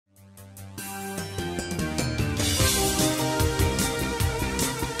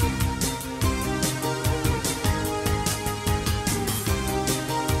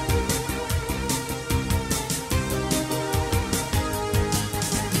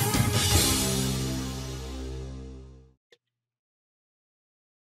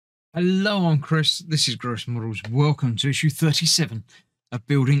Hello, I'm Chris. This is Gross Models. Welcome to issue 37 of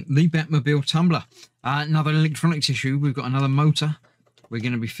building the Batmobile Tumbler. Another electronics issue. We've got another motor. We're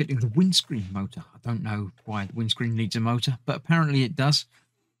going to be fitting the windscreen motor. I don't know why the windscreen needs a motor, but apparently it does.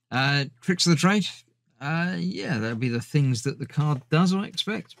 Tricks of the trade. Yeah, that'll be the things that the card does, I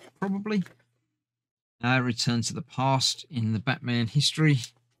expect, probably. Return to the past in the Batman history.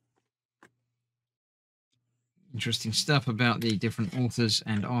 Interesting stuff about the different authors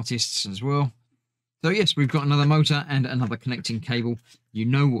and artists as well. So yes, we've got another motor and another connecting cable. You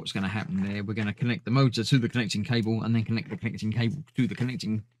know what's going to happen there. We're going to connect the motor to the connecting cable and then connect the connecting cable to the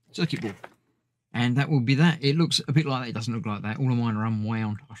connecting circuit board. And that will be that. It looks a bit like that. It doesn't look like that. All of mine are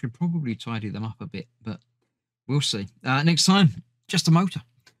unwound. I should probably tidy them up a bit, but we'll see. Next time, just a motor.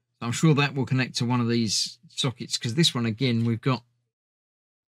 So I'm sure that will connect to one of these sockets, because this one, again, we've got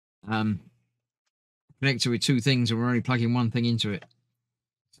connector with two things and we're only plugging one thing into it.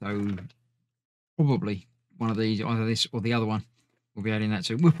 So probably one of these, either this or the other one, we'll be adding that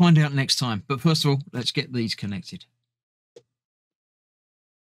to. We'll find out next time. But first of all, let's get these connected.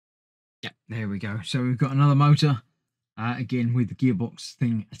 Yeah, there we go. So we've got another motor, again with the gearbox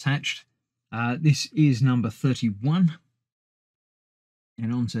thing attached. This is number 31.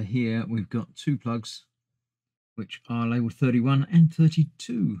 And onto here, we've got two plugs, which are labeled 31 and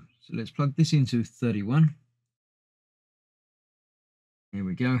 32. So let's plug this into 31. Here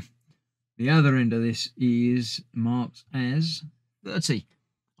we go. The other end of this is marked as 30.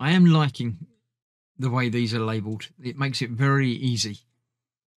 I am liking the way these are labelled. It makes it very easy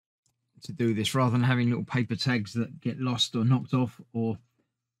to do this rather than having little paper tags that get lost or knocked off or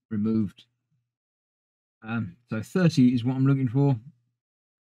removed. So 30 is what I'm looking for.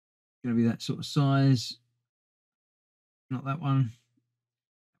 Going to be that sort of size. Not that one.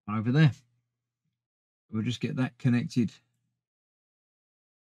 Over there. We'll just get that connected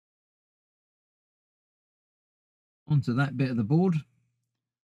onto that bit of the board,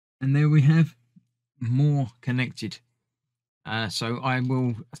 and there we have more connected. So I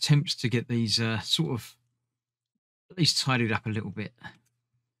will attempt to get these sort of at least tidied up a little bit.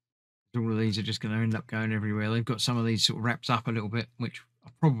 All of these are just going to end up going everywhere. They've got some of these sort of wrapped up a little bit, which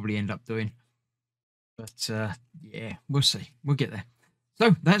I'll probably end up doing, but yeah, we'll see. We'll get there.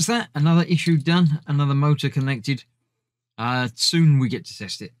 So that's that. Another issue done. Another motor connected. Soon we get to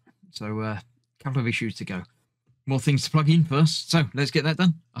test it. So a couple of issues to go. More things to plug in first. So let's get that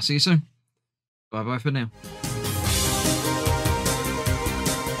done. I'll see you soon. Bye-bye for now.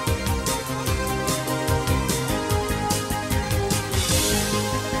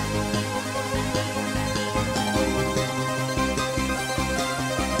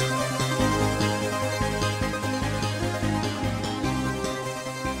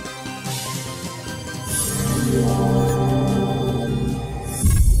 Yeah.